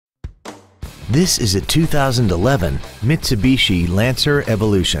This is a 2011 Mitsubishi Lancer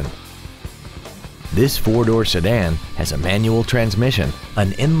Evolution. This four-door sedan has a manual transmission,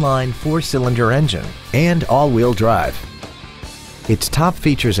 an inline four-cylinder engine, and all-wheel drive. Its top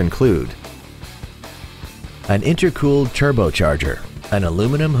features include an intercooled turbocharger, an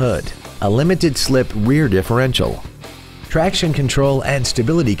aluminum hood, a limited-slip rear differential, traction control and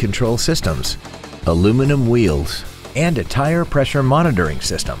stability control systems, aluminum wheels, and a tire pressure monitoring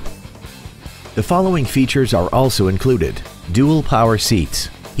system. The following features are also included: dual power seats,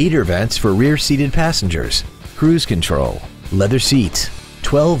 heater vents for rear-seated passengers, cruise control, leather seats,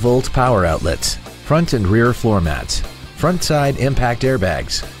 12-volt power outlets, front and rear floor mats, front side impact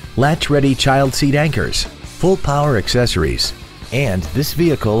airbags, latch-ready child seat anchors, full power accessories, and this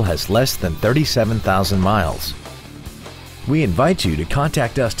vehicle has less than 37,000 miles. We invite you to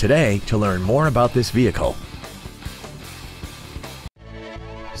contact us today to learn more about this vehicle.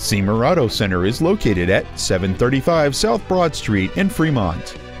 Seymour Auto Center is located at 735 South Broad Street in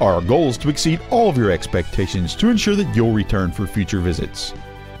Fremont. Our goal is to exceed all of your expectations to ensure that you'll return for future visits.